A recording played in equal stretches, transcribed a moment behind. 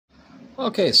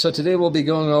Okay, so today we'll be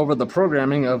going over the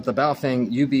programming of the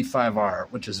Baofeng UV5R,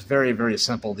 which is very, very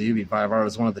simple. The UV5R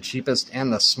is one of the cheapest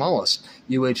and the smallest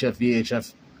UHF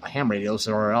VHF ham radios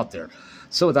that are out there.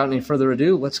 So without any further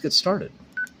ado, let's get started.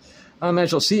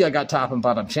 As you'll see, I got top and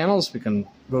bottom channels. We can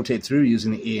rotate through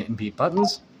using the A and B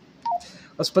buttons.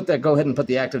 Let's go ahead and put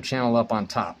the active channel up on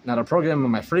top. Now to program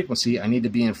my frequency, I need to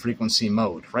be in frequency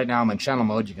mode. Right now I'm in channel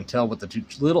mode. You can tell with the two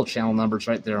little channel numbers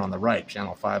right there on the right,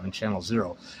 channel 5 and channel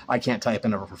 0. I can't type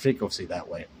in a frequency that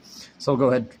way. So go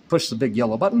ahead, push the big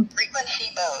yellow button. Frequency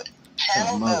mode,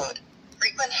 channel mode,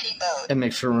 frequency mode. And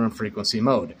make sure we're in frequency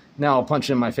mode. Now I'll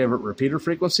punch in my favorite repeater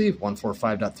frequency,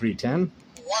 145.310. 145.310.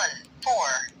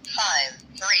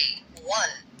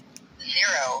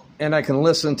 And I can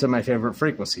listen to my favorite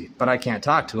frequency, but I can't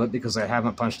talk to it because I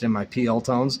haven't punched in my PL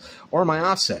tones or my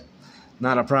offset.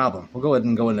 Not a problem. We'll go ahead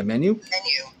and go into menu.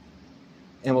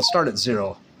 And we'll start at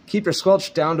 0. Keep your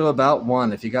squelch down to about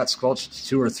 1. If you got squelched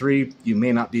 2 or 3, you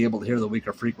may not be able to hear the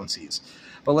weaker frequencies.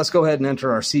 But let's go ahead and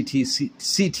enter our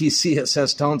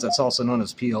CTCSS tones. That's also known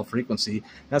as PL frequency.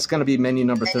 That's going to be menu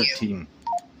number 13.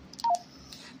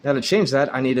 Now to change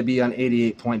that, I need to be on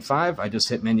 88.5. I just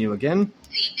hit menu again.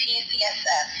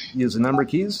 Use the number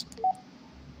keys,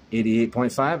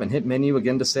 88.5, and hit menu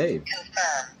again to save.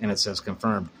 Confirm. And it says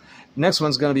confirmed. Next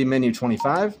one's going to be menu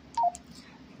 25.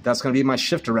 That's going to be my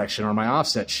shift direction or my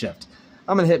offset shift.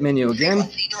 I'm going to hit menu again.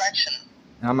 Direction.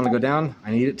 Now I'm going to go down.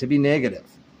 I need it to be negative.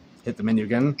 Hit the menu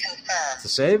again to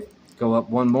save. Go up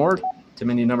one more to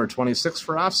menu number 26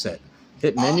 for offset.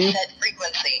 Hit menu. Offset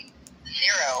frequency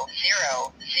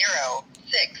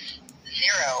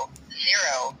 000600.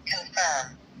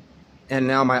 Confirm. And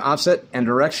now my offset and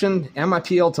direction and my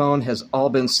PL tone has all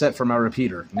been set for my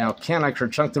repeater. Now, can I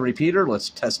chunk the repeater? Let's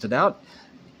test it out.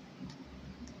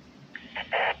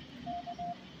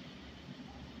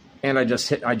 And I just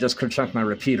chunked my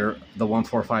repeater, the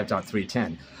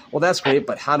 145.310. Well, that's great,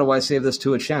 but how do I save this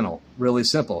to a channel? Really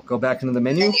simple. Go back into the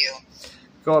menu.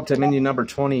 Go up to menu number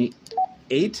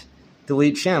 28.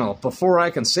 Delete channel. Before I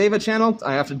can save a channel,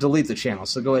 I have to delete the channel.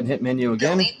 So go ahead and hit menu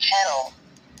again. Delete channel.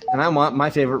 And I want my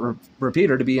favorite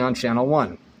repeater to be on channel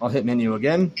 1. I'll hit menu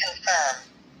again. Confirm.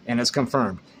 And it's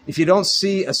confirmed. If you don't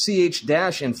see a CH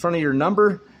dash in front of your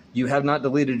number, you have not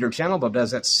deleted your channel, but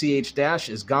as that CH dash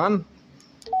is gone,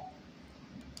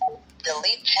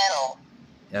 delete channel.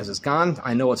 As it's gone,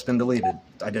 I know it's been deleted.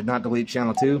 I did not delete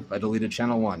channel 2. I deleted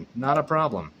channel 1. Not a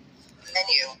problem.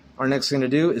 Menu. Our next thing to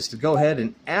do is to go ahead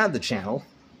and add the channel.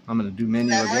 I'm going to do menu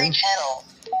Memory again. Channel.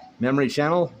 Memory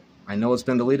channel. I know it's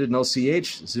been deleted. No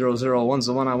CH. 001's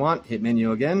the one I want. Hit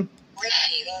menu again.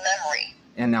 Receiving memory.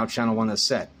 And now channel 1 is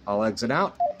set. I'll exit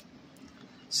out.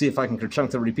 See if I can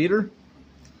chunk the repeater.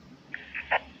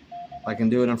 I can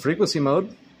do it in frequency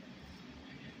mode.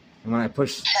 And when I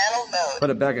push, channel mode. Put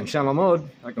it back in channel mode,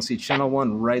 I can see channel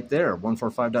 1 right there.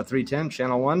 145.310,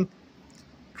 channel 1.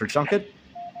 Chunk it.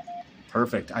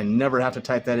 Perfect. I never have to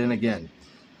type that in again.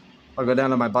 I'll go down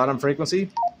to my bottom frequency.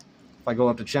 If I go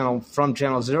up to from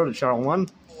channel 0 to channel 1.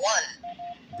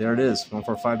 There it is,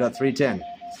 145.310.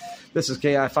 This is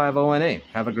KI5ONA.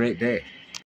 Have a great day.